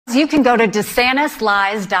You can go to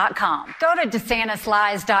DeSantisLies.com. Go to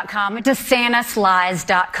DeSantisLies.com.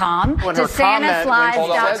 DeSantisLies.com.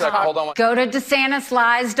 DeSantisLies.com. Go to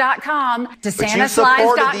DeSantisLies.com.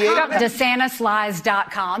 DeSantisLies.com.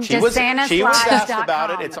 DeSantisLies.com.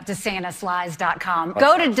 DeSantisLies.com. DeSantisLies.com.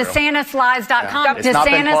 Go to DeSantisLies.com.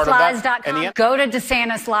 DeSantisLies.com. Go to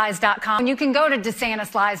DeSantisLies.com. You can go to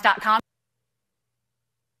DeSantisLies.com.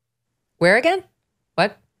 Where again?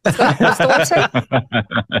 What? What's the website?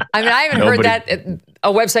 I mean, I haven't heard that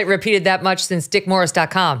a website repeated that much since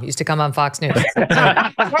DickMorris.com used to come on Fox News.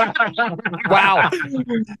 Wow.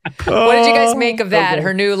 What did you guys make of that? Okay.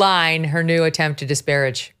 Her new line, her new attempt to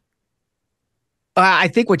disparage. I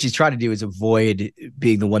think what she's trying to do is avoid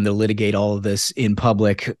being the one to litigate all of this in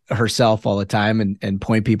public herself all the time and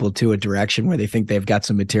point people to a direction where they think they've got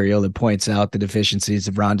some material that points out the deficiencies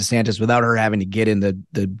of Ron DeSantis without her having to get in the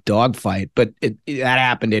dogfight. But that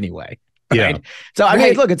happened anyway. Right? Yeah. So, I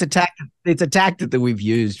mean, look, it's a tactic that we've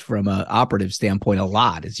used from an operative standpoint a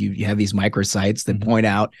lot. Is you have these microsites that point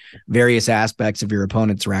out various aspects of your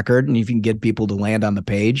opponent's record, and if you can get people to land on the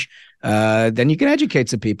page, then you can educate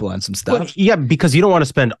some people on some stuff. Well, yeah, because you don't want to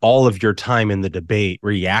spend all of your time in the debate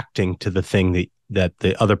reacting to the thing that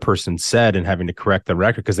the other person said and having to correct the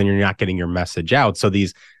record, because then you're not getting your message out. So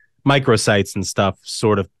these microsites and stuff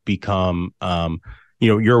sort of become,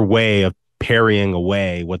 your way of parrying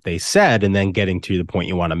away what they said and then getting to the point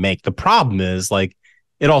you want to make. The problem is, like,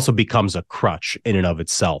 it also becomes a crutch in and of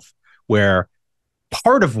itself, where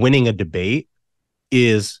part of winning a debate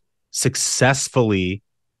is successfully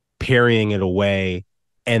parrying it away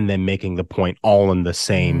and then making the point all in the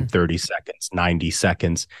same 30 seconds, 90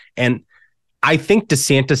 seconds. And I think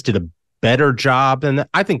DeSantis did a better job, and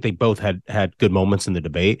I think they both had good moments in the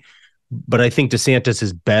debate, but I think DeSantis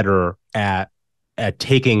is better at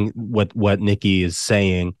taking what Nikki is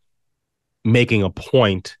saying, making a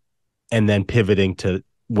point, and then pivoting to,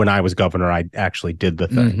 when I was governor, I actually did the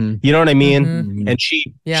thing. Mm-hmm. You know what I mean? Mm-hmm. And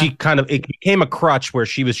she kind of, it became a crutch where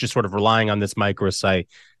she was just sort of relying on this microsite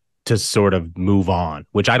to sort of move on,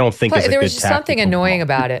 which I don't think is a good tactic. There was just something annoying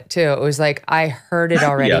about it too. It was like, I heard it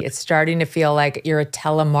already. It's starting to feel like you're a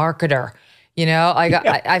telemarketer. You know,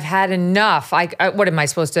 I've had enough. What am I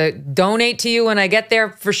supposed to donate to you when I get there?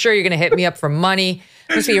 For sure, you're going to hit me up for money.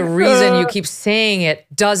 There must be a reason you keep saying it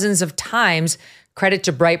dozens of times. Credit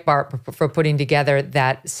to Breitbart for putting together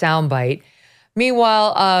that soundbite.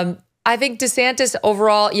 Meanwhile, I think DeSantis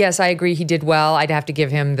overall, yes, I agree he did well. I'd have to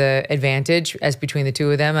give him the advantage as between the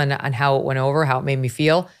two of them and how it went over, how it made me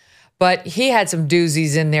feel. But he had some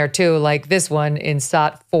doozies in there too, like this one in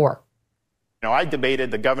SOT 4. I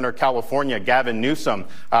debated the governor of California, Gavin Newsom.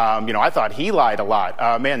 I thought he lied a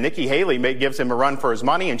lot. Nikki Haley gives him a run for his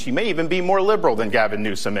money, and she may even be more liberal than Gavin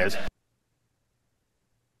Newsom is.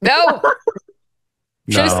 No.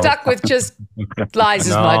 Should have stuck with just lies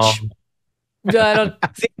as much.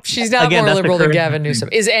 She's not more liberal than Gavin Newsom.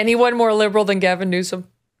 Is anyone more liberal than Gavin Newsom?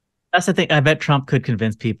 That's the thing. I bet Trump could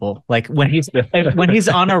convince people. Like when he's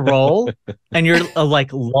on a roll and you're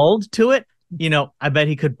lulled to it. I bet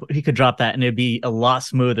he could drop that and it'd be a lot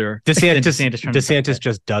smoother. DeSantis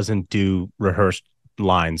just doesn't do rehearsed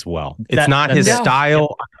lines well. It's not his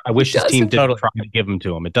style. I wish his team didn't try to give them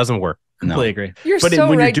to him. It doesn't work. Completely agree. You're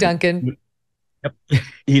so right, Duncan. Yep.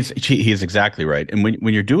 He's exactly right. And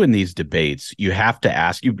when you're doing these debates, you have to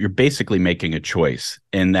ask, you're basically making a choice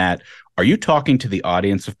in that, are you talking to the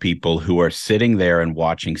audience of people who are sitting there and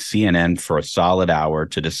watching CNN for a solid hour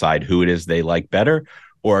to decide who it is they like better?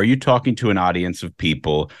 Or are you talking to an audience of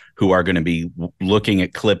people who are going to be looking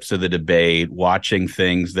at clips of the debate, watching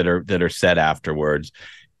things that are said afterwards?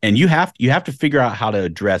 And you have to figure out how to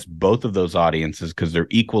address both of those audiences because they're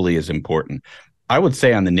equally as important. I would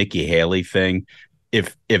say on the Nikki Haley thing,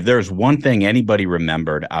 if there's one thing anybody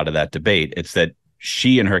remembered out of that debate, it's that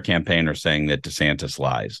she and her campaign are saying that DeSantis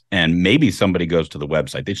lies. And maybe somebody goes to the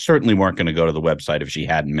website. They certainly weren't going to go to the website if she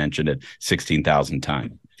hadn't mentioned it 16,000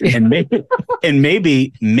 times. And maybe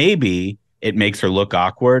it makes her look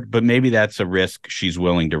awkward, but maybe that's a risk she's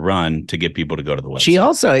willing to run to get people to go to the website. She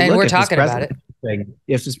also, and we're talking about it.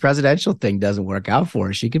 If this presidential thing doesn't work out for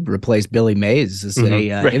her, she could replace Billy Mays as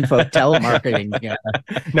a info telemarketing.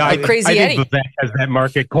 No, I Crazy think Vivek has that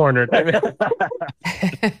market cornered.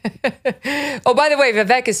 Oh, by the way,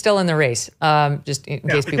 Vivek is still in the race. Just in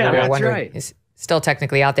case people were wondering, right. He's still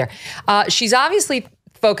technically out there. She's obviously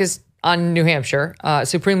focused on New Hampshire,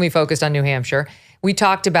 supremely focused on New Hampshire. We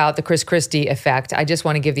talked about the Chris Christie effect. I just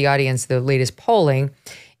want to give the audience the latest polling.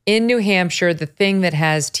 In New Hampshire, the thing that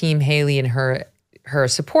has Team Haley and her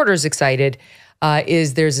supporters excited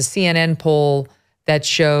is there's a CNN poll that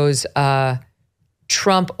shows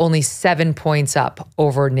Trump only 7 points up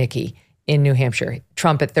over Nikki in New Hampshire.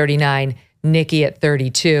 Trump at 39, Nikki at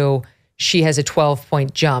 32. She has a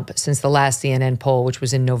 12-point jump since the last CNN poll, which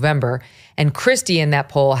was in November. And Christie in that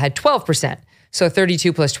poll had 12%. So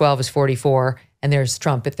 32 plus 12 is 44. And there's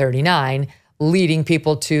Trump at 39, leading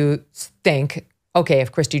people to think, okay,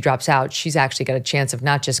 if Christie drops out, she's actually got a chance of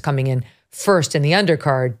not just coming in first in the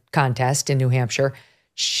undercard contest in New Hampshire.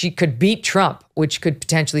 She could beat Trump, which could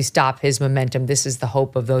potentially stop his momentum. This is the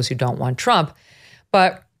hope of those who don't want Trump.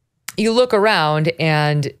 But you look around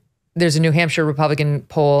and there's a New Hampshire Republican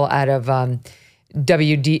poll out of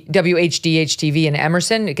WHDH-TV in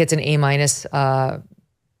Emerson. It gets an A-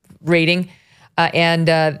 rating.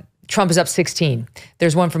 And Trump is up 16.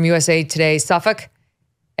 There's one from USA Today, Suffolk.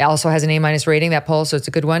 It also has an A- rating, that poll, so it's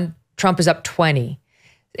a good one. Trump is up 20.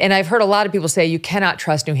 And I've heard a lot of people say you cannot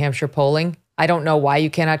trust New Hampshire polling. I don't know why you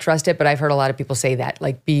cannot trust it, but I've heard a lot of people say that.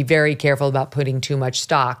 Like, be very careful about putting too much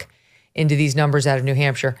stock into these numbers out of New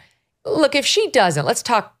Hampshire. Look, if she doesn't, let's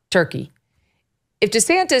talk turkey. If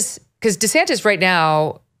DeSantis, because DeSantis right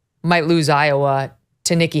now might lose Iowa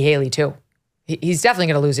to Nikki Haley too. He's definitely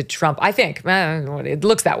going to lose it to Trump, I think. It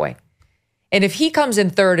looks that way. And if he comes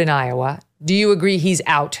in third in Iowa, do you agree he's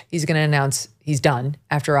out? He's going to announce he's done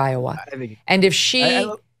after Iowa. And if she,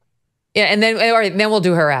 and then, all right, then we'll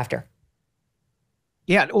do her after.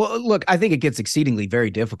 Yeah, well, look, I think it gets exceedingly very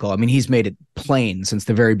difficult. I mean, he's made it plain since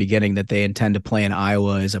the very beginning that they intend to play in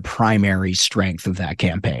Iowa as a primary strength of that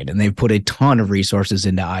campaign. And they've put a ton of resources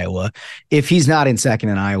into Iowa. If he's not in second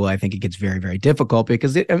in Iowa, I think it gets very, very difficult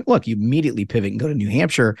because, look, you immediately pivot and go to New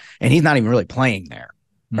Hampshire, and he's not even really playing there,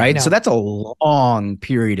 right? No. So that's a long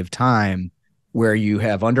period of time where you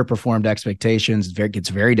have underperformed expectations. It gets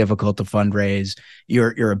very difficult to fundraise.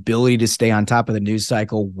 Your ability to stay on top of the news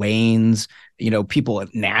cycle wanes. People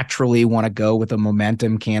naturally want to go with a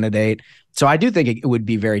momentum candidate. So I do think it would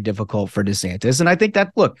be very difficult for DeSantis. And I think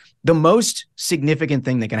that, look, the most significant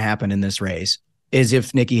thing that can happen in this race is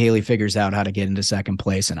if Nikki Haley figures out how to get into second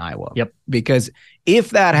place in Iowa. Yep. Because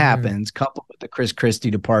if that happens, coupled with the Chris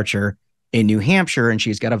Christie departure in New Hampshire, and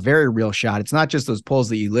she's got a very real shot. It's not just those polls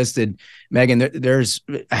that you listed, Megyn. There's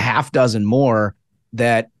a half dozen more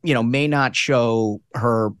that, may not show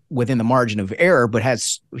her within the margin of error, but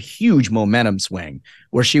has a huge momentum swing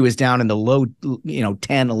where she was down in the low,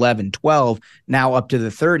 10, 11, 12, now up to the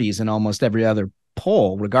 30s in almost every other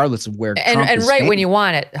poll, regardless of where Trump is right when you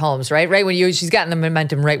want it, Holmes, right? Right when she's gotten the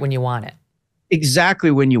momentum right when you want it.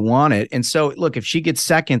 Exactly when you want it. And so, look, if she gets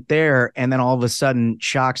second there and then all of a sudden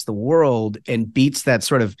shocks the world and beats that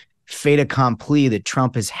sort of fait accompli that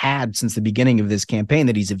Trump has had since the beginning of this campaign,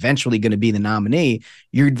 that he's eventually going to be the nominee,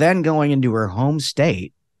 you're then going into her home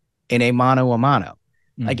state in a mano a mano.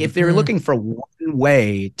 Like, if they're looking for one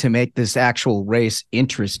way to make this actual race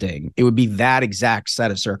interesting, it would be that exact set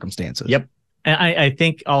of circumstances. Yep. And I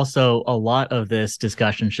think also a lot of this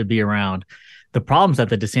discussion should be around the problems that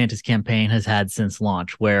the DeSantis campaign has had since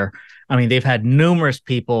launch, where, they've had numerous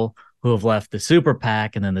people who have left the super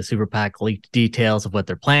PAC, and then the super PAC leaked details of what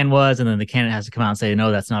their plan was. And then the candidate has to come out and say, no,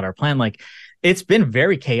 that's not our plan. Like, it's been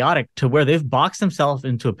very chaotic to where they've boxed themselves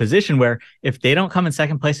into a position where if they don't come in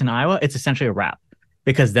second place in Iowa, it's essentially a wrap,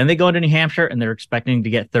 because then they go into New Hampshire and they're expecting to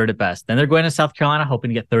get third at best. Then they're going to South Carolina, hoping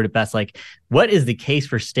to get third at best. Like, what is the case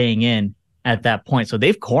for staying in at that point? So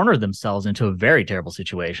they've cornered themselves into a very terrible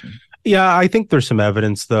situation. Yeah, I think there's some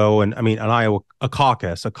evidence, though. And an Iowa, a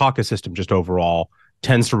caucus system just overall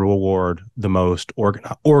tends to reward the most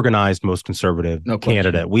organized, most conservative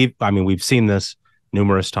candidate. We've seen this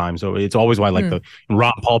numerous times. So it's always why the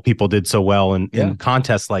Ron Paul people did so well in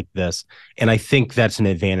contests like this. And I think that's an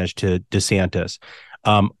advantage to DeSantis.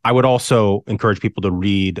 I would also encourage people to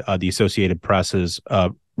read the Associated Press's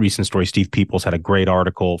recent story. Steve Peoples had a great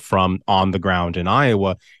article from on the ground in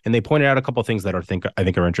Iowa, and they pointed out a couple of things that I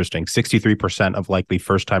think are interesting. 63% of likely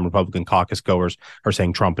first-time Republican caucus goers are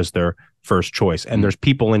saying Trump is their first choice. And there's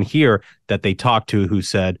people in here that they talked to who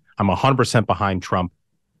said, I'm 100% behind Trump,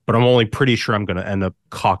 but I'm only pretty sure I'm going to end up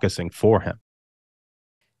caucusing for him.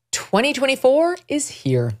 2024 is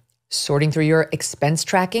here. Sorting through your expense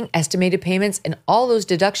tracking, estimated payments, and all those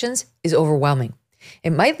deductions is overwhelming.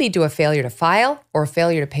 It might lead to a failure to file or a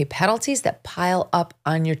failure to pay penalties that pile up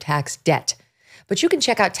on your tax debt. But you can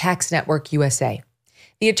check out Tax Network USA.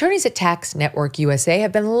 The attorneys at Tax Network USA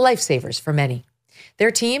have been lifesavers for many.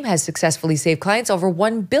 Their team has successfully saved clients over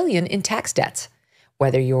 $1 billion in tax debts.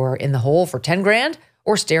 Whether you're in the hole for $10,000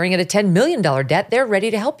 or staring at a $10 million debt, they're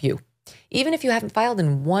ready to help you. Even if you haven't filed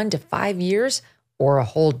in 1 to 5 years or a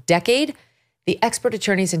whole decade, the expert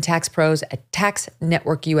attorneys and tax pros at Tax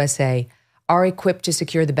Network USA are equipped to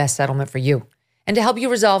secure the best settlement for you. and to help you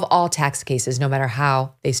resolve all tax cases, no matter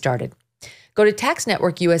how they started. Go to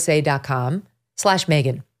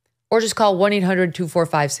taxnetworkusa.com/Megyn or just call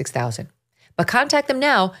 1-800-245-6000. But contact them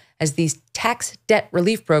now as these tax debt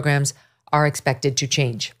relief programs are expected to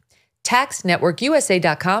change.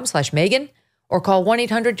 taxnetworkusa.com/Megyn or call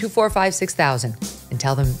 1-800-245-6000 and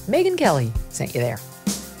tell them Megyn Kelly sent you there.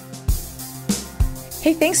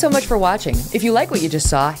 Hey, thanks so much for watching. If you like what you just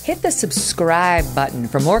saw, hit the subscribe button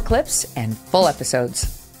for more clips and full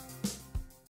episodes.